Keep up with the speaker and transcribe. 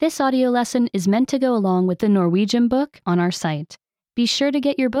This audio lesson is meant to go along with the Norwegian book on our site. Be sure to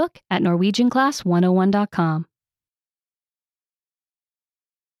get your book at norwegianclass101.com.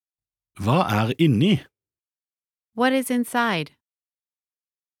 Hva inni? What is inside?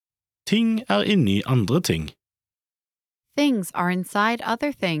 Ting inni andre ting. Things are inside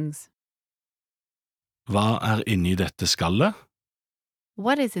other things. Hva inni dette skallet?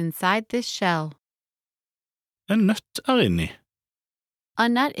 What is inside this shell? En nøtt inni. A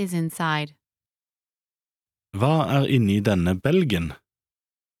nut is inside. Hva inni denne belgen?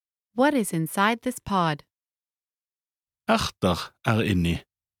 What is inside this pod? Erter inni.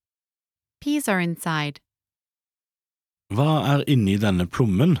 Peas are inside. Hva inni denne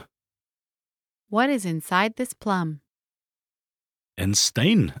plommen? What is inside this plum? En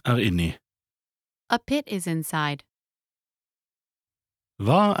stein inni. A pit is inside.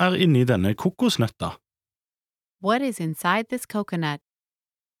 Hva inni denne kokosnøtta? What is inside this coconut?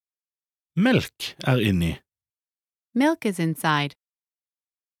 Melk inni. Milk is inside.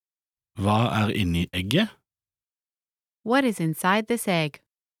 Hva inni egget? What is inside this egg?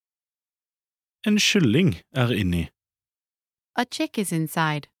 En kylling inni. A chick is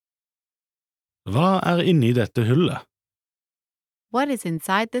inside. Hva inni dette hullet? What is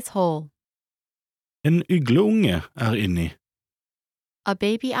inside this hole? En ygleunge inni. A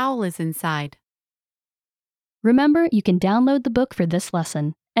baby owl is inside. Remember, you can download the book for this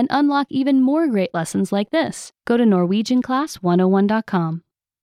lesson and unlock even more great lessons like this. Go to norwegianclass101.com.